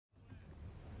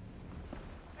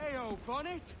So,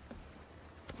 Bonnet?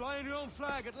 Flying your own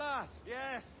flag at last?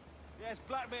 Yes. Yes,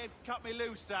 Blackbeard cut me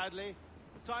loose, sadly.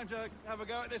 Time to have a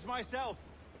go at this myself.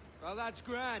 Well, that's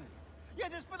grand.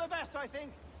 Yes, it's for the best, I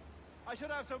think. I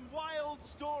should have some wild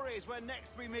stories when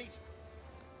next we meet.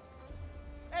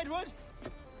 Edward,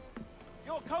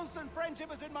 your constant friendship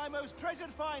has been my most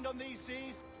treasured find on these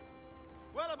seas.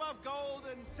 Well above gold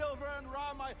and silver and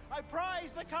rum, I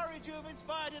prize the courage you have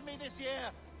inspired in me this year.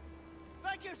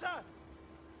 Thank you, sir.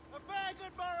 A fair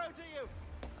good morrow to you.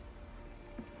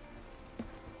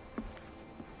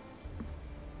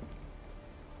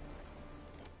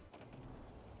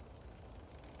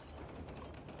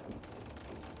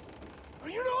 Are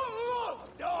you not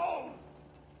loved, no?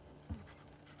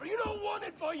 Are you not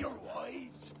wanted by your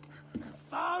wives, and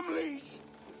families,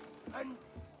 and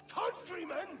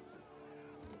countrymen?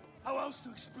 How else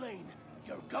to explain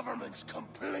your government's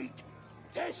complete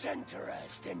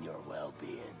disinterest in your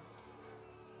well-being?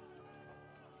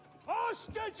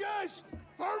 Hostages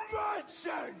for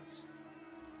medicines!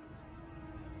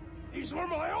 These were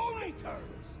my only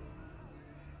terms.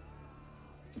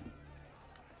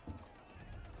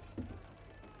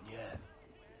 Yeah.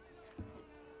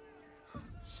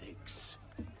 6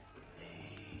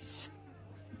 days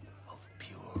of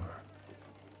pure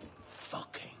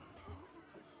fucking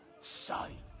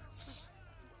silence.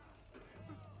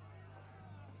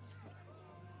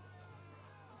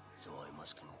 So I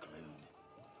must conclude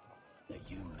that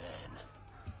you men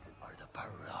are the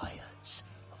pariahs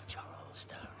of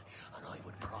Charlestown, and I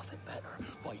would profit better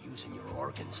by using your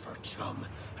organs for chum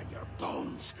and your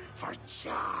bones for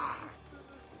char.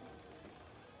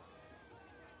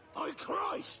 By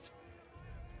Christ!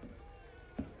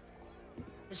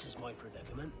 This is my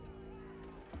predicament.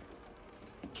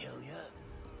 Kill you,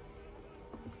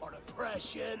 or to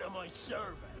press you into my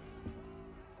service.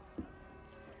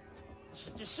 It's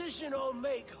a decision I'll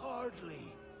make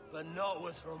hardly, but not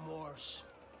with remorse.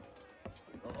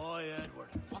 Ahoy, Edward.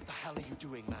 What the hell are you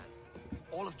doing, man?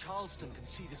 All of Charleston can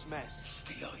see this mess. It's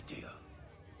the idea.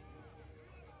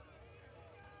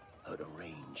 Out of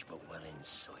range, but well in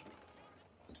sight.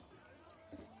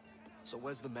 So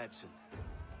where's the medicine?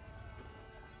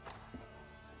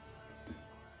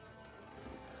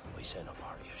 We sent a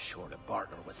party ashore to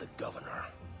partner with the governor.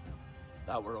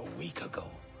 That were a week ago.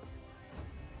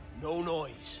 No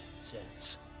noise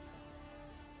since.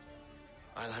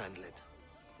 I'll handle it.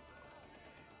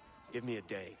 Give me a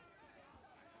day.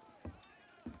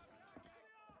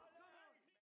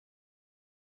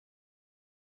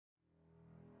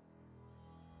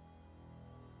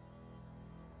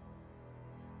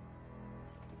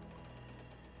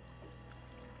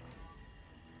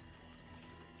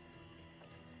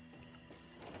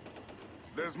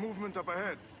 There's movement up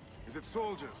ahead. Is it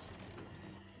soldiers?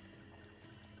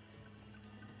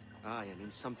 Aye, and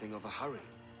in something of a hurry.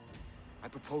 I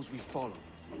propose we follow,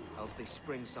 else they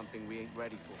spring something we ain't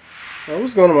ready for.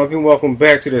 What's going on, my people? Welcome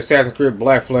back to the Assassin's Creed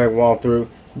Black Flag walkthrough.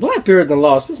 Blackbeard done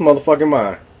lost his motherfucking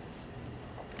mind.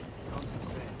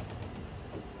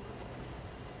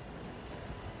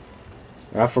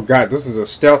 I forgot this is a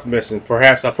stealth mission.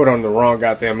 Perhaps I put on the wrong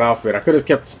goddamn outfit. I could have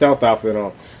kept the stealth outfit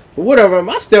on. But whatever,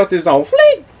 my stealth is on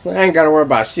fleek, so I ain't gotta worry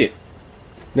about shit.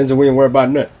 Means we ain't worry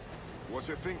about nothing. What's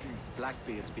your thinking?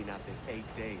 Blackbeard's been at this 8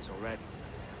 days already.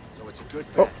 So it's a good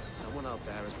bet that someone out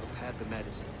there has prepared the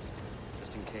medicines,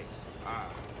 just in case. Ah,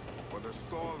 but they're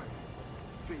stalling.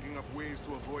 Thinking up ways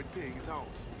to avoid paying it out.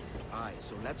 Aye,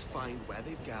 so let's find where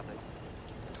they've gathered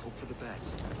and hope for the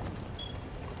best.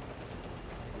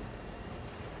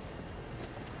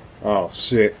 Oh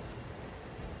shit.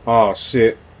 Oh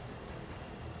shit.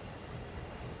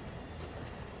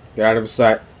 Get out of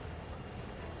sight.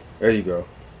 There you go.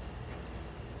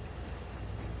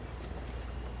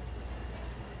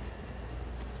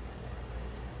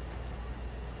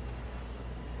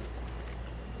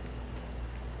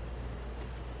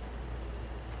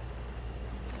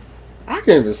 I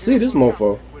can't even see this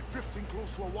mofo. We're drifting close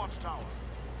to a watchtower.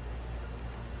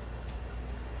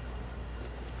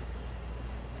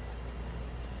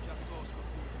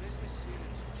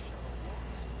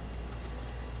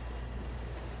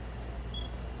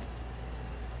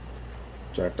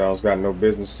 Jackdaw's got no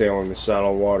business sailing the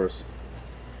shallow waters.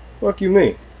 Fuck you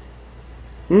mean?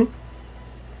 Hmm?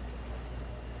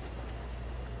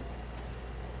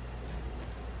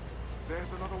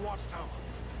 There's another watchtower.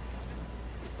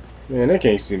 Man, they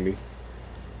can't see me.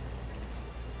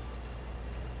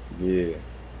 Yeah.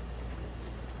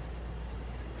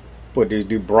 Put these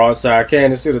dude broadside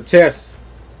cannons to the test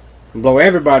and blow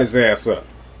everybody's ass up.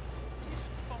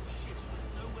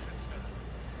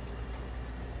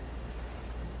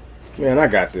 Man, I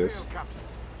got this. Sail, Captain.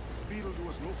 Speed will do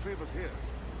us no favors here.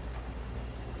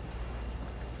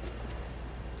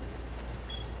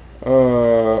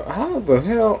 How the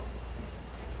hell?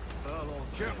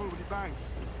 Careful with the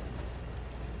banks.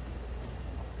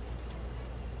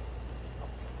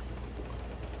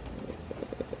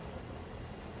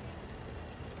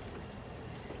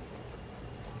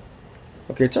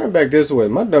 Okay, turn back this way.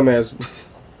 My dumb ass.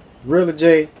 Really,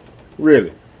 Jay?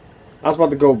 Really? I was about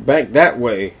to go back that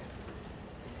way.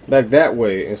 Back that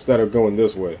way instead of going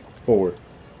this way. Forward.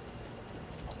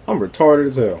 I'm retarded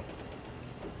as hell.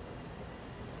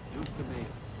 Use the nails.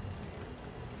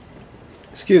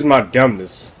 Excuse my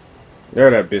dumbness. There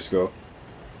that bitch go.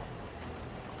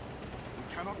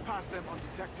 We cannot pass them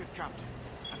undetected, Captain.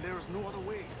 And there is no other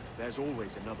way. There's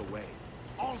always another way.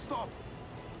 All stop.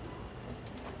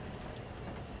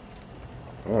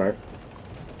 Alright.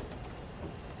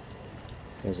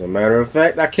 As a matter of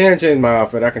fact, I can change my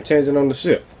outfit. I can change it on the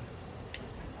ship.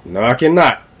 No, I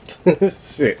cannot.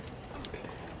 Shit.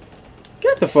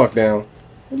 Get the fuck down.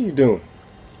 What are you doing?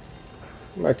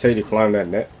 I might tell you to climb that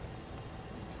net.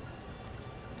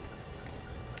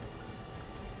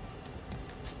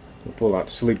 And pull out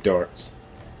the sleep darts.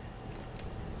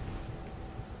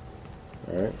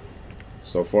 Alright.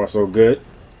 So far, so good.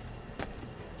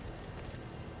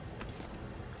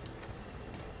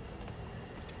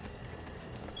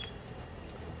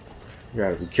 You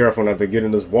gotta be careful not to get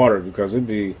in this water because it'd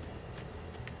be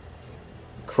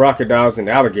crocodiles and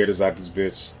alligators out this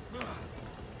bitch.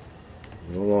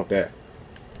 You don't want that.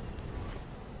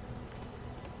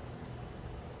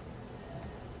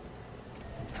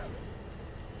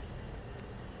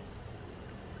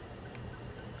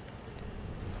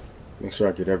 Make sure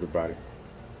I get everybody.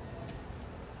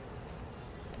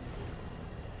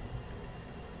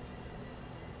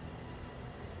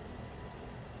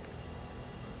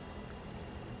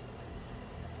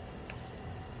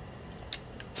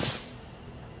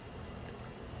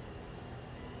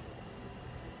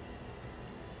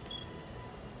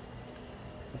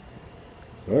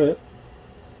 Alright.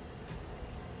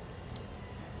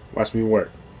 Watch me work.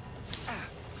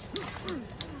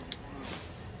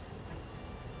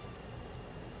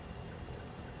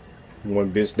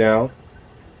 One bitch down.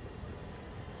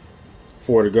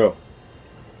 4 to go.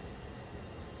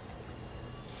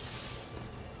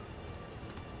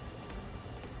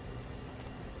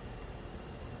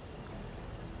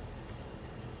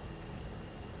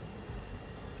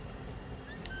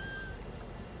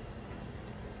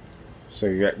 So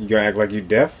you gonna act like you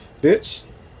deaf, bitch?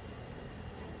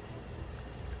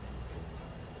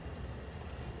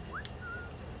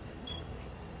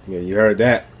 Yeah, you heard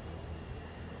that.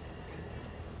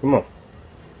 Come on.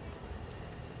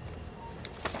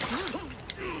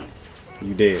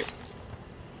 You dead.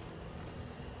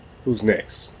 Who's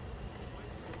next?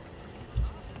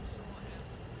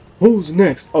 Who's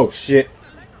next? Oh shit.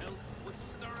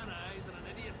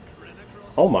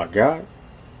 Oh my god.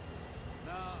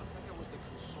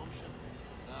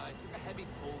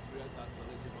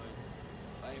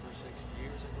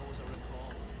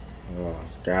 Oh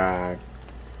god.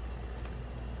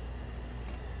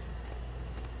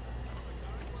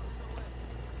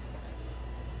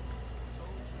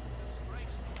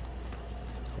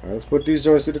 Alright, let's put these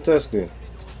joints to the test then.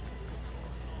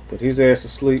 Put his ass to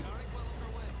sleep.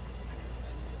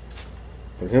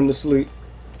 Put him to sleep.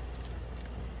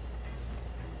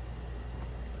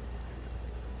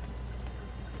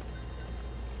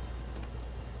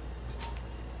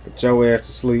 Put your ass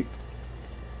to sleep.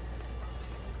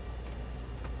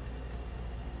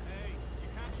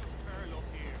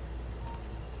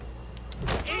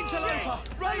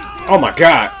 Oh my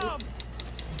god!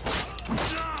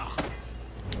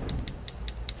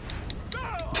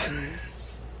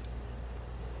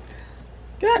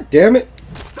 God damn it!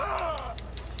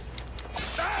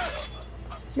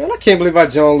 Man, I can't believe I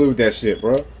John Lewis that shit,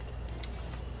 bro.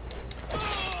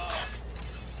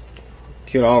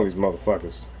 Kill all these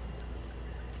motherfuckers.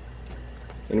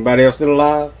 Anybody else still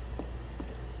alive?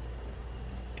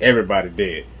 Everybody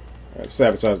dead. Alright,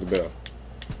 sabotage the bell.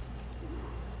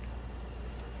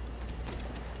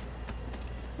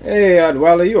 Hey,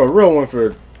 Adwale, you a real one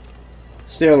for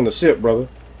sailing the ship, brother.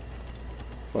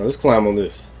 Oh, let's climb on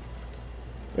this.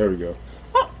 There we go.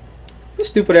 Oh, this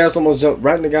stupid ass almost jumped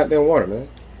right in the goddamn water, man.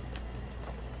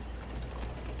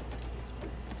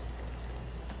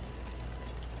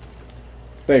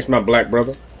 Thanks, my black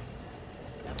brother.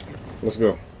 Let's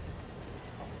go.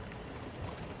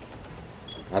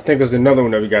 I think there's another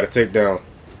one that we gotta take down.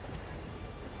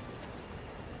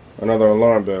 Another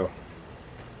alarm bell.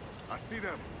 I see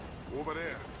them. Over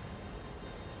there.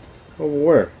 Over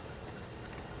where?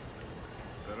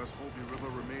 They're Let us hope the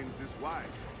river remains this wide.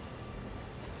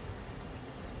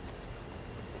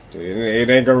 It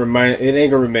ain't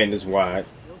gonna remain this wide,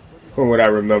 from what I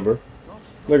remember.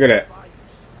 Look at that.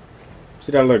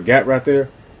 See that little gap right there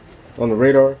on the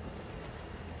radar?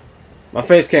 My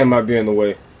face cam might be in the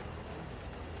way,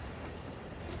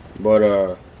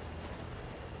 but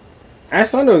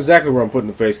actually I know exactly where I'm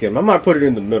putting the face cam. I might put it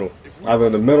in the middle, either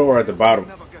in the middle or at the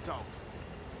bottom.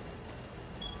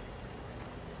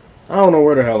 I don't know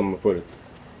where the hell I'm gonna put it.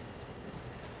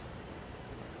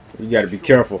 You gotta be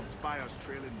careful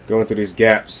going through these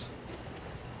gaps.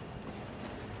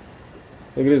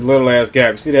 Look at this little ass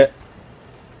gap. You see that?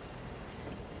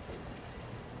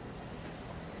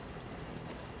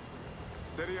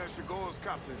 Steady as she goes,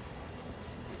 Captain.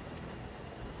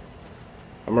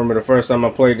 I remember the first time I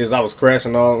played this, I was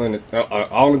crashing all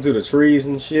into the trees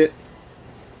and shit.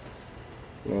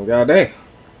 Oh, goddamn.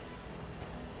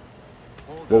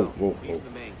 Whoa, whoa, whoa.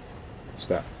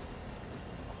 Stop.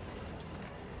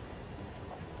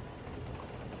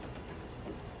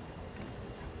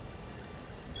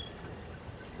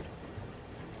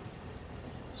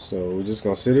 So we're just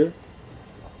gonna sit here.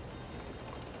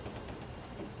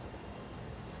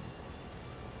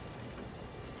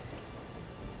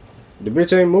 The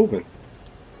bitch ain't moving.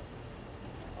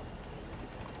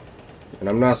 And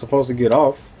I'm not supposed to get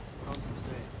off.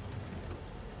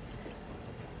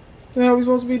 What the hell are we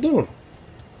supposed to be doing?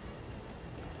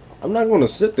 I'm not gonna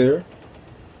sit there.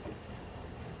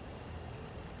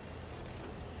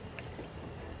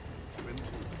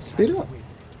 Speed up.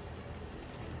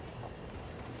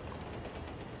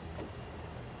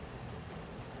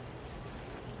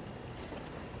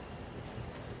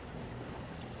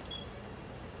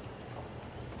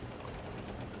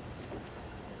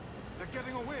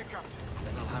 Getting away, Captain.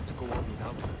 Then I'll have to go on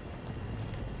without her.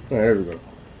 Alright, there we go.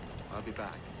 I'll be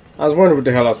back. I was wondering what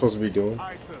the hell I was supposed to be doing.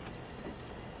 Aye, sir.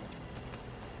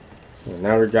 And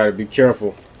now we gotta be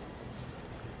careful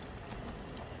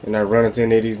and not run into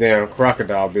any of these damn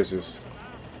crocodile bitches.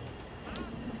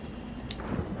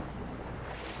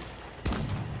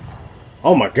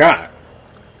 Oh my god!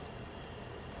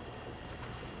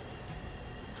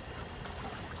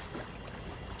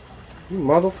 You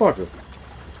motherfucker.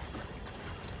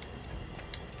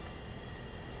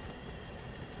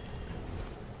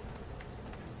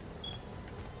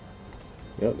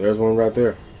 Yep, there's one right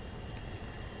there.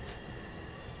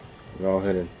 Go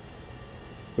ahead and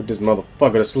put this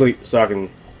motherfucker to sleep so I can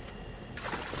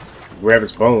grab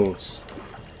his bones.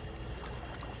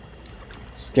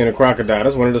 Skin a crocodile.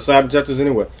 That's one of the side objectives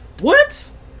anyway.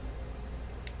 What?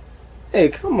 Hey,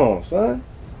 come on, son.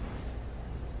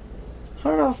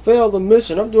 How did I fail the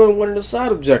mission? I'm doing one of the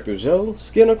side objectives, yo.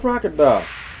 Skin a crocodile.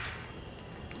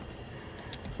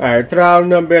 Alright, try out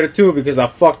nothing better too because I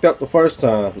fucked up the first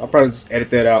time. I'll probably just edit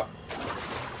that out.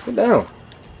 Get down.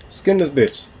 Skin this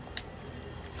bitch.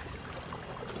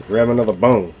 Grab another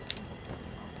bone.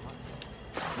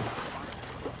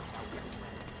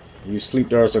 You sleep,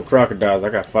 there are some crocodiles. I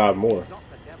got 5 more. Not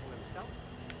the devil himself,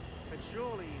 but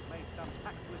surely he's made some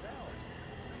pact with elves.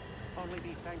 Only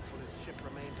be thankful his ship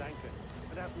remains anchored,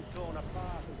 but hasn't torn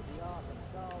apart into the art of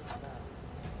Charles now.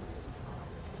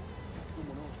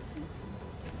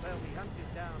 They'll be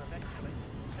hunted down eventually,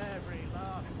 every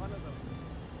last one of them.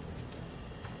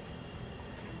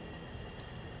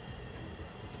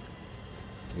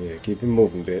 Yeah, keep it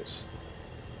moving, bitch.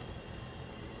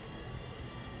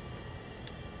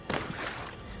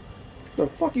 What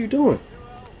the fuck are you doing?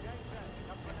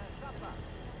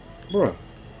 Bruh.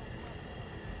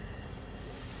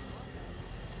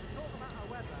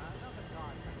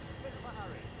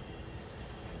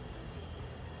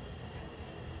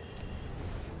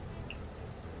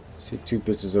 See 2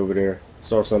 bitches over there.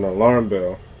 It's also an alarm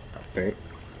bell, I think.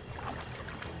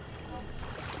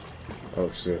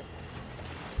 Oh shit.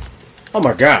 Oh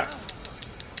my god.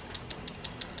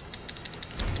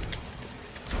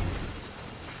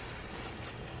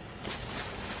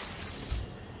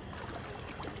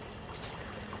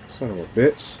 Son of a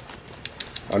bitch.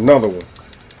 Another one.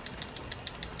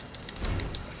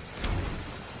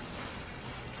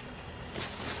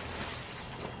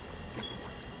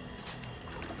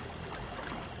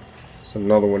 It's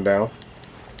another one down.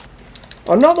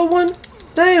 Another one?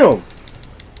 Damn.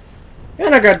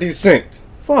 And I got desynced.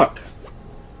 Fuck.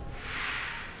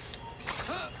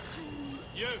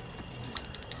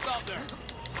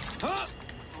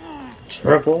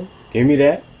 Triple. Give me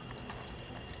that.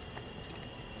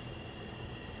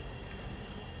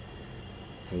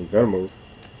 You better move.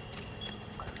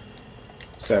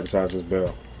 Sabotage this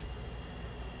bell.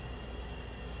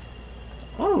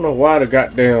 I don't know why the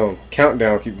goddamn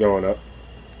countdown keep going up.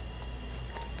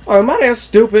 Oh, am I that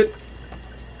stupid?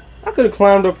 I could have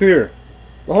climbed up here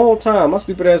the whole time. My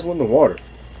stupid ass went in the water.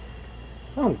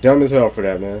 I'm dumb as hell for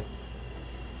that, man.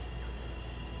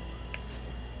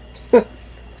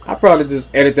 I probably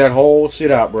just edit that whole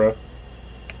shit out, bro.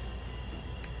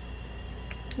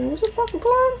 Man, what's your fucking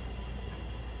climb?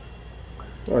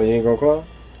 Oh, you ain't gonna climb?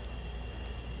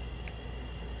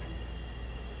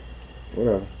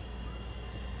 Whatever.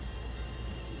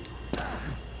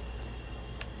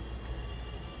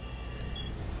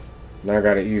 Now I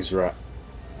gotta eavesdrop.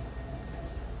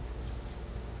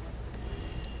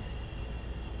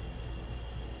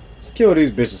 Let's kill these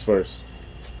bitches first.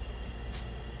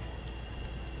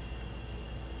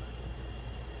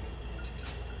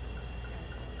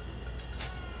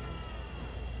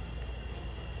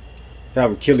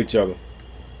 Have them kill each other.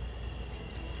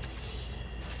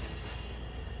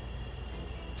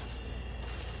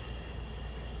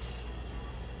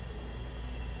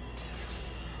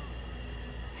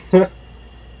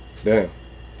 Damn.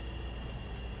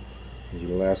 You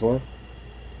the last one?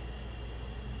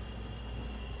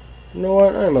 You know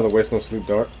what? I ain't about to waste no sleep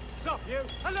dart. Stop you!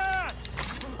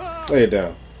 Lay it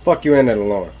down. Fuck you and that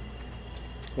alarm.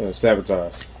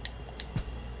 Sabotage.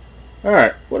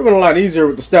 Alright, would have been a lot easier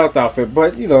with the stealth outfit,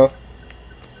 but you know,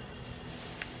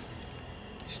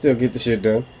 still get the shit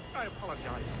done. I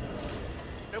apologize.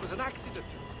 There was an accident.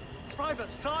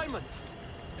 Private Simon.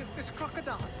 This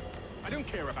crocodile. I don't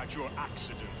care about your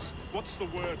accidents. What's the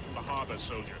word from the harbor,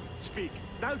 soldier? Speak.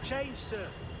 No change, sir.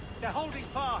 They're holding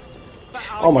fast. But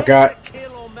Oh my God. To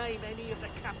kill or maim any of the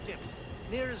captives,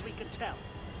 near as we can tell.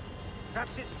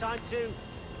 Perhaps it's time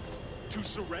to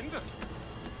surrender?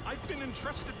 I've been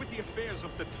entrusted with the affairs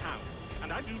of the town,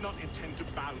 and I do not intend to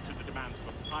bow to the demands of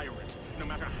a pirate, no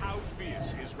matter how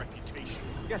fierce his reputation.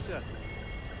 Yes, sir.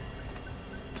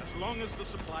 As long as the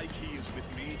supply key is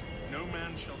with me, no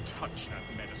man shall touch that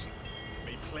medicine.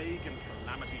 May plague and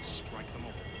calamity strike them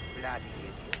all. Bloody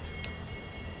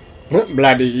idiot.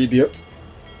 Bloody idiot.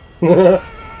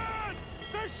 Pirates!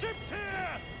 The ship's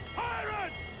here!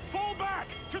 Pirates! Fall back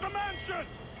to the mansion!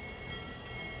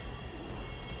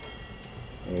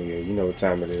 Oh yeah, you know what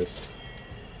time it is.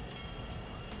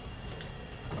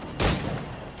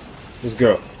 Let's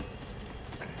go.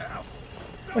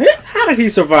 How did he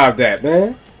survive that,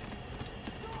 man?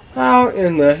 How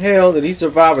in the hell did he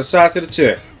survive a shot to the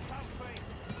chest?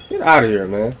 Get out of here,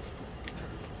 man.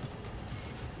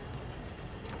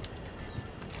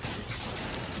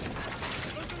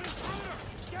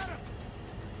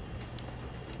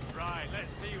 Right,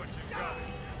 let's see what you've got.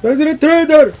 There's an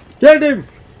intruder! Get him!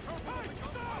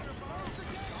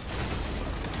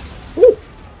 Woo.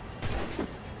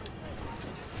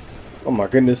 Oh my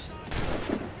goodness.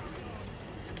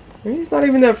 Man, he's not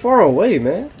even that far away,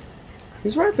 man.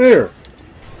 He's right there.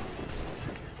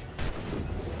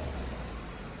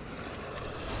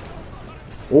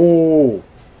 Oh.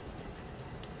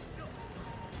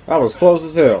 That was close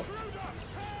as hell.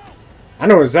 I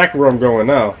know exactly where I'm going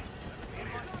now.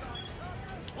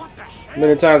 How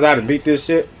many times I had to beat this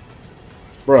shit?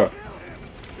 Bruh.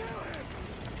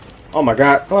 Oh my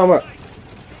god, climb up.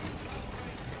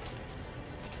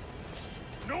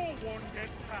 No one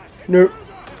gets past. Nope.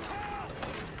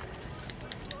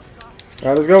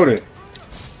 Alright, let's go then.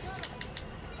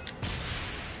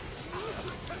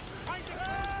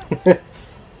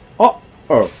 Oh,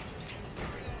 oh.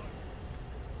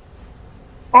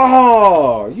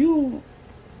 Oh, you.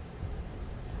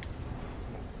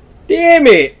 Damn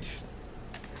it.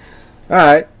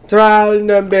 Alright, trial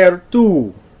number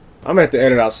 2. I'm gonna have to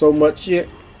edit out so much shit.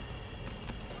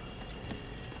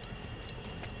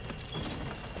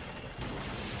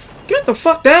 Get the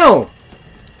fuck down.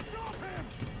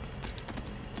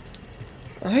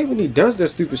 I hate when he does that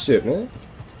stupid shit, man.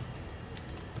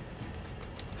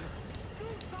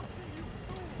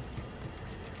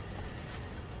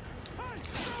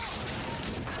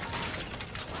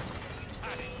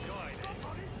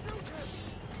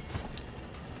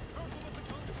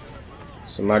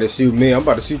 Somebody shoot me, I'm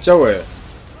about to shoot your ass.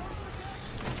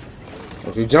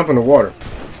 If you jump in the water.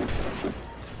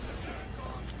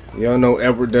 Y'all know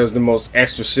Edward does the most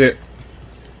extra shit.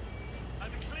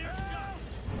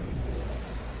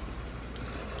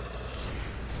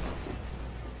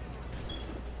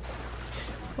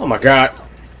 Oh my god.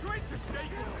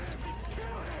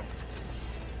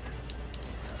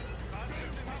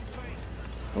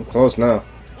 I'm close now.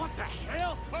 What the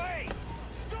hell? Hey!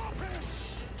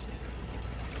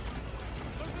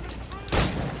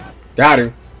 Got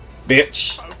him.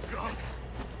 Bitch. Oh God!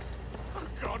 Oh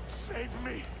God, save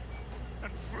me!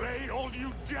 And flay all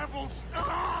you devils!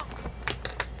 Ah!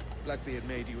 Blackbeard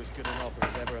made you as good an offer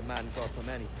as ever a man got from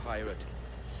any pirate.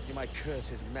 He might curse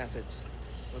his methods,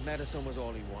 but medicine was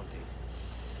all he wanted.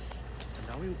 And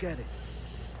now he'll get it.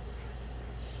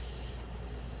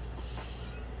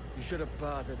 You should have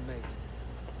bartered, mate.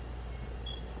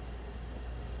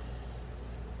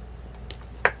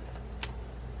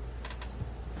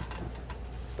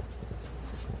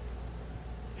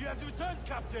 He has returned,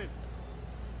 Captain.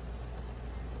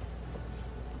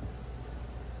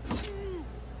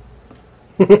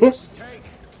 Take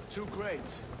 2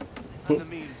 crates. And the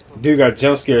means for Dude got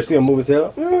jump scared. See him move his head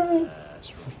up.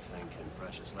 That's really thinking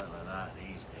precious little of that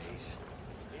these days.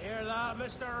 You hear that,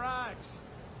 Mr. Rags?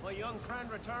 My young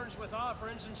friend returns with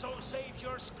offerings and so saves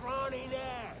your scrawny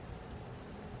neck.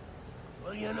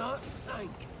 Will you not thank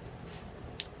him?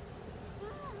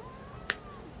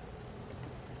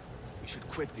 We should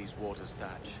quit these waters,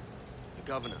 Thatch. The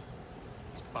governor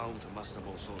is bound to muster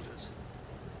more soldiers.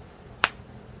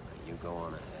 You go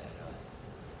on ahead.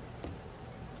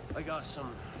 I got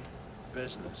some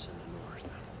business in the north.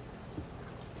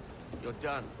 You're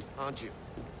done, aren't you?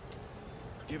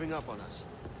 Giving up on us?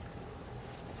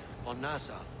 On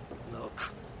Nassau?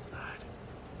 Look, lad.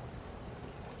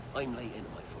 I'm late into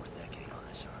my 4th decade on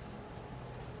this earth.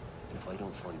 And if I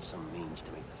don't find some means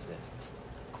to make the 5th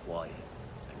a quiet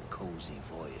and cozy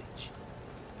voyage,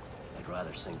 I'd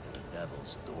rather sink to the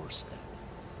devil's doorstep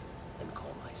than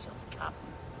call myself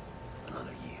captain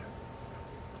another year.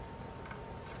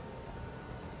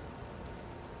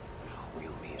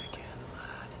 We'll meet again,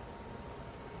 lad.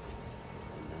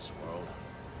 In this world.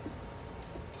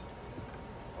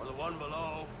 Or the one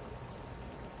below.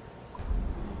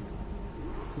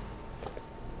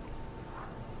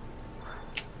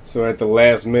 So at the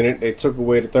last minute, they took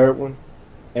away the 3rd one.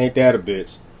 Ain't that a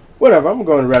bitch? Whatever, I'm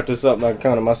going to wrap this up and I can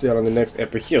count on myself on the next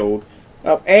episode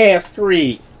of Ass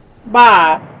Street.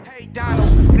 Bye. Hey Donald,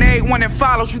 and everyone that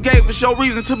follows, you gave us your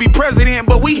reason to be president,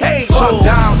 but we hate you. Fuck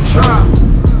Donald Trump.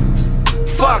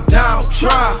 Fuck Donald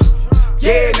Trump.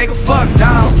 Yeah, nigga, fuck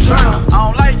Donald Trump. I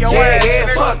don't like your ass.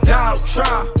 Yeah, fuck